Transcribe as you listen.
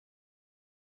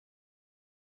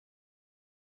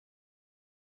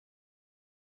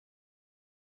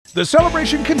The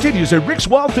celebration continues at Rick's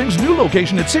Wild Things' new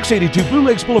location at 682 Blue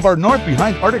Lakes Boulevard North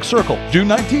behind Arctic Circle. June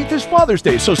 19th is Father's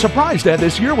Day, so surprise Dad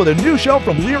this year with a new shelf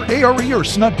from Lear ARE or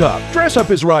Snug Top. Dress up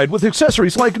his ride with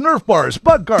accessories like Nerf bars,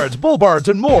 bug guards, bull bars,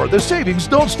 and more. The savings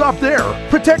don't stop there.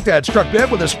 Protect Dad's truck bed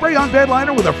with a spray-on bed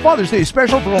liner with a Father's Day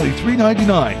special for only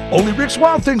 $3.99. Only Rick's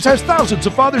Wild Things has thousands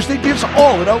of Father's Day gifts,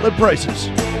 all at outlet prices.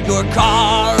 Your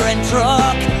car and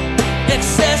truck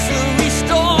accessory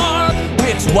store,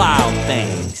 Rick's Wild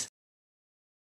Things.